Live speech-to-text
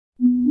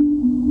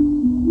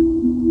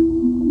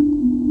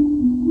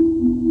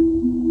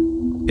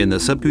In the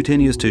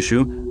subcutaneous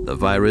tissue, the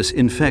virus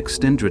infects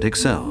dendritic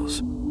cells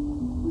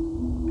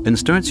and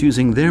starts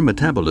using their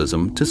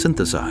metabolism to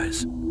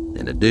synthesize,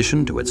 in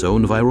addition to its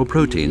own viral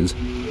proteins,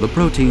 the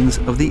proteins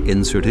of the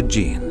inserted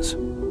genes.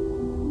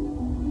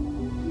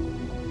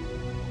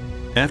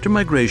 After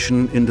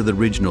migration into the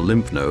regional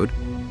lymph node,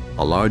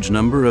 a large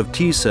number of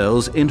T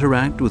cells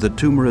interact with a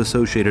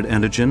tumor-associated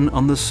antigen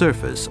on the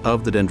surface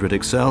of the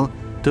dendritic cell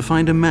to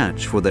find a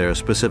match for their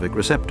specific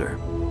receptor.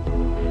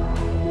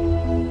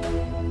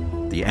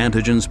 The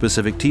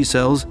antigen-specific T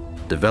cells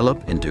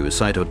develop into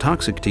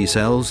cytotoxic T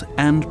cells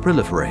and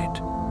proliferate.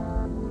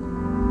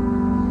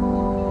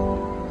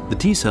 The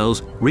T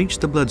cells reach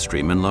the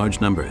bloodstream in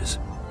large numbers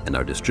and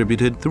are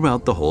distributed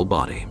throughout the whole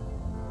body.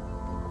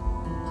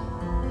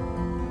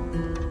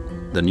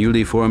 The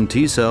newly formed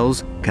T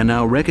cells can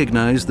now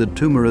recognize the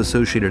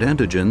tumor-associated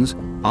antigens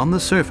on the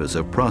surface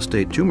of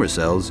prostate tumor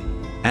cells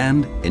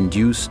and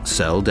induce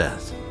cell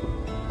death.